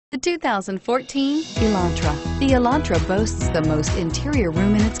The 2014 Elantra. The Elantra boasts the most interior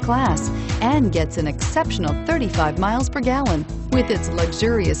room in its class and gets an exceptional 35 miles per gallon. With its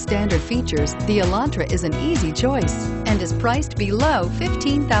luxurious standard features, the Elantra is an easy choice and is priced below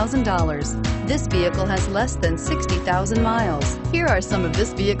 $15,000. This vehicle has less than 60,000 miles. Here are some of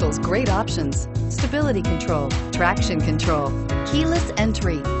this vehicle's great options: stability control, traction control, keyless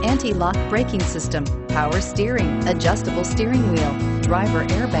entry, anti-lock braking system, power steering, adjustable steering wheel, driver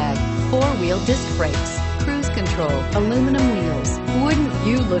airbag, four-wheel disc brakes, cruise control, aluminum wheels. Wouldn't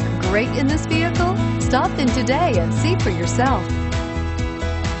you look great in this vehicle? Stop in today and see for yourself.